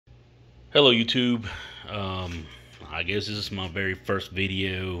Hello YouTube. I guess this is my very first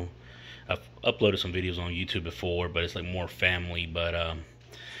video. I've uploaded some videos on YouTube before, but it's like more family. But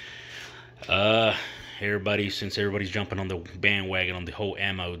uh, since everybody's jumping on the bandwagon on the whole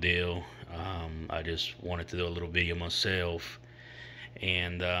ammo deal, I just wanted to do a little video myself.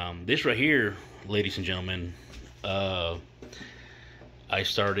 And this right here, ladies and gentlemen, uh, I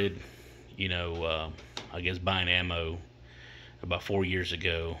started, you know, I guess buying ammo about 4 years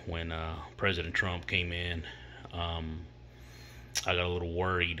ago when President Trump came in. Um, I got a little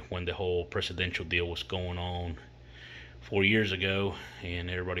worried when the whole presidential deal was going on 4 years ago, and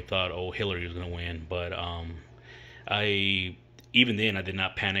everybody thought, oh, Hillary was going to win. But I even then I did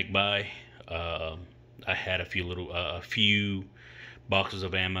not panic buy. Uh, I had a few boxes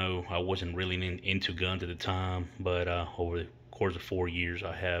of ammo. I wasn't really into guns at the time, but over the course of 4 years,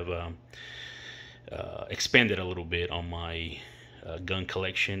 I have expanded a little bit on my gun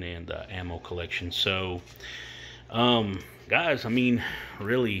collection and ammo collection. So, guys, I mean,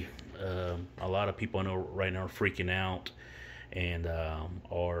 really, a lot of people I know right now are freaking out and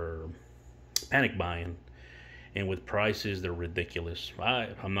are panic buying. And with prices, they're ridiculous.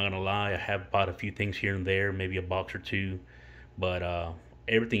 I'm not gonna lie, I have bought a few things here and there, maybe a box or two, but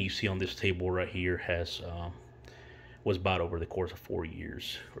everything you see on this table right here has was bought over the course of 4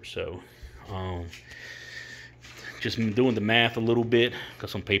 years or so. Just doing the math a little bit.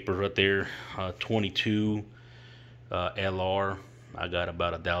 Got some papers right there. 22 LR. I got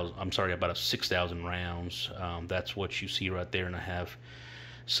about 1,000. I'm sorry, about 6,000 rounds. That's what you see right there, and I have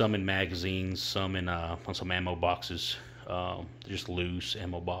some in magazines, some in on some ammo boxes, just loose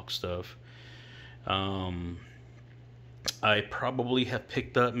ammo box stuff. I probably have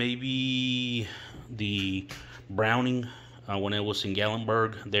picked up maybe the Browning when I was in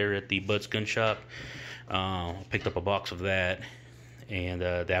Gallenberg there at the Bud's Gun Shop. Picked up a box of that, and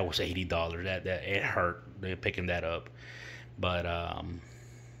that was $80. That it hurt picking that up, but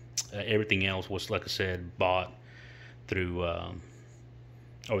everything else was, like I said, bought through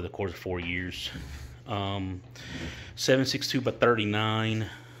over the course of 4 years. 7.62 by 39.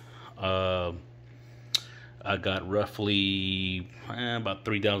 I got roughly about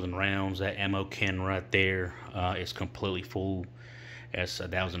 3,000 rounds. That ammo can right there is completely full. That's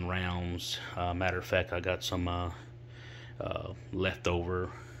 1,000 rounds. Matter of fact, I got some left over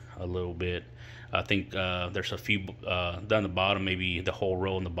a little bit. I think there's a few down the bottom. Maybe the whole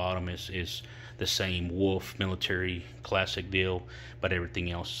row in the bottom is the same Wolf military classic deal, but everything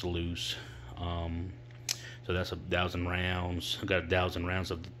else is loose. So that's 1,000 rounds. I got 1,000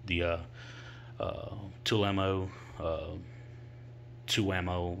 rounds of the tool ammo, two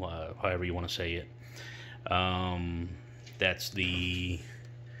ammo, however you want to say it. That's the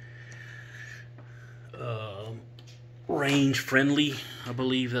range friendly, I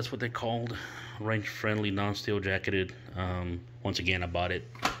believe that's what they're called. Range friendly non-steel jacketed. Once again, I bought it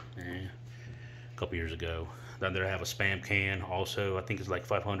a couple years ago. Then there I have a spam can also. I think it's like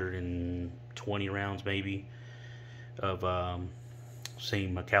 520 rounds maybe of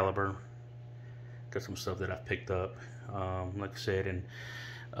same caliber. Got some stuff that I've picked up, like I said, and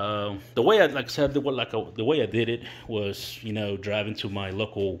the way the way I did it was, driving to my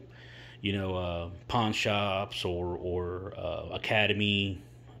local, pawn shops or Academy,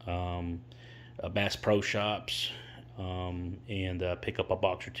 Bass Pro shops, and pick up a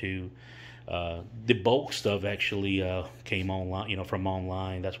box or two. The bulk stuff actually came online, from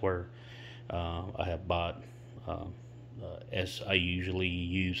online. That's where I have bought. As I usually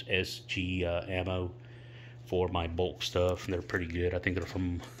use SG ammo for my bulk stuff, and they're pretty good. I think they're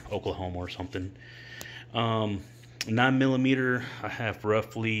from Oklahoma or something. 9mm, I have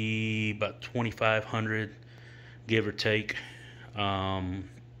roughly about 2,500, give or take. I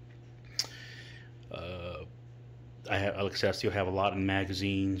have, like I said, I still have a lot in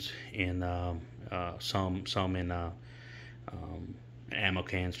magazines and some in ammo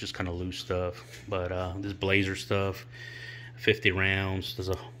cans, just kind of loose stuff. But this Blazer stuff, 50 rounds. There's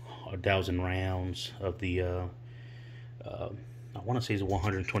a 1,000 rounds of the I want to say it's a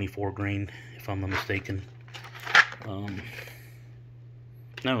 124 grain, if I'm not mistaken.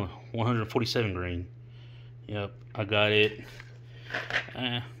 No, 147 grain. Yep, I got it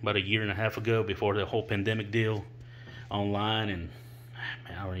about a year and a half ago, before the whole pandemic deal, online, and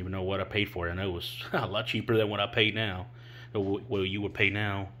man, I don't even know what I paid for it. I know it was a lot cheaper than what I pay now. Well, you would pay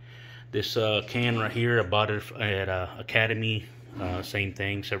now. This can right here, I bought it at Academy. Same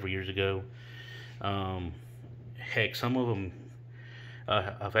thing, several years ago. Heck, some of them,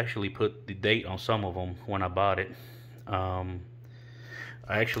 I've actually put the date on some of them when I bought it. I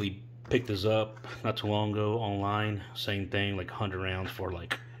actually picked this up not too long ago online. Same thing, like 100 rounds for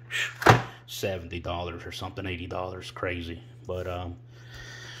like $70 or something, $80, crazy. But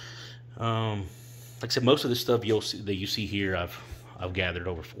like I said, most of this stuff that you see here, I've gathered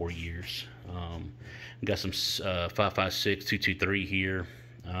over 4 years. Got some 5.56 223 here.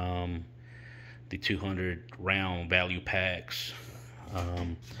 The 200 round value packs.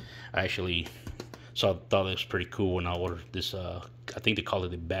 I actually thought it was pretty cool when I ordered this. I think they call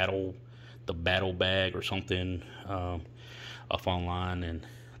it the battle bag or something off online, and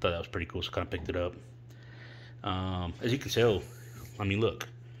I thought that was pretty cool, so kind of picked it up. As you can tell, I mean, look,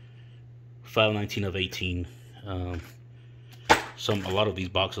 519 of 18. A lot of these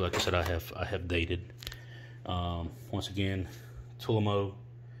boxes, like I said, I have dated. Once again, Tulamo,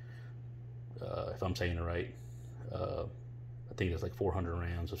 if I'm saying it right. I think it's like 400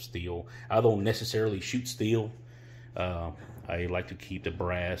 rounds of steel. I don't necessarily shoot steel. I like to keep the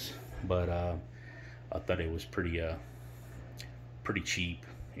brass, but I thought it was pretty cheap,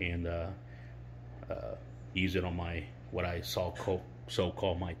 and use it on my what I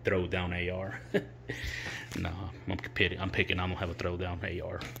so-called my throwdown AR. No, I'm picking. I don't have a throwdown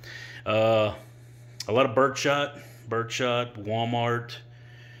AR. A lot of Birdshot, Walmart,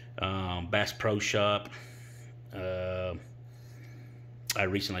 Bass Pro Shop. I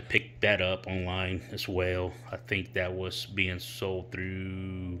recently picked that up online as well. I think that was being sold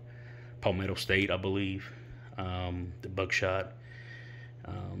through Palmetto State, I believe. The Buckshot.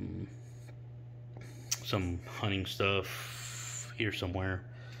 Some hunting stuff here somewhere.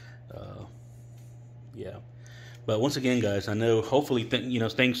 Yeah. But once again, guys, I know hopefully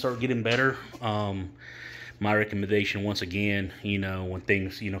things start getting better. My recommendation, once again, when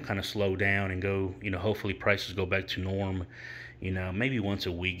things kind of slow down and go, hopefully prices go back to norm. Maybe once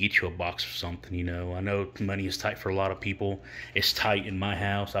a week, get you a box of something. I know money is tight for a lot of people. It's tight in my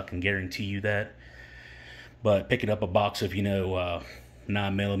house, I can guarantee you that. But picking up a box of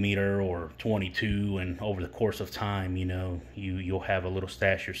 9mm or 22, and over the course of time, you'll have a little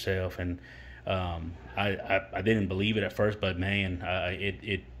stash yourself. And I didn't believe it at first, but man,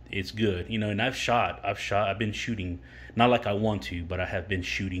 it's good. And I've been shooting, not like I want to, but I have been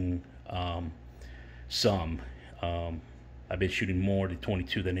shooting some. I've been shooting more to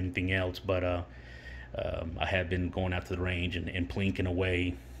 22 than anything else, but I have been going out to the range and plinking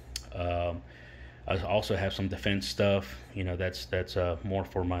away. I also have some defense stuff. That's more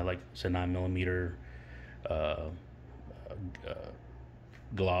for my, like, say, 9mm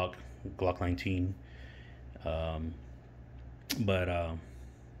Glock 19. But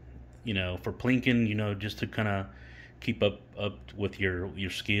for plinking, just to kind of keep up with your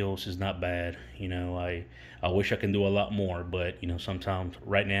skills is not bad. I wish I can do a lot more, but sometimes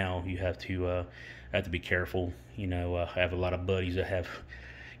right now you have to be careful. I have a lot of buddies that have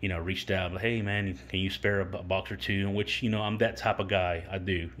reached out, hey man, can you spare a box or two? Which I'm that type of guy. I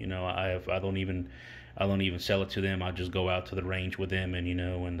do. I don't even sell it to them. I just go out to the range with them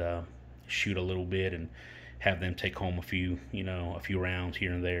and shoot a little bit and have them take home a few rounds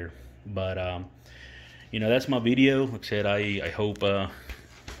here and there. But that's my video. Like I said, I hope you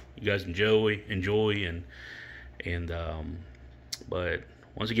guys enjoy and but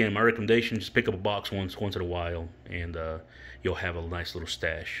once again, my recommendation, just pick up a box once in a while, and you'll have a nice little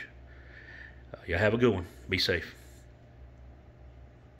stash. Y'all have a good one. Be safe.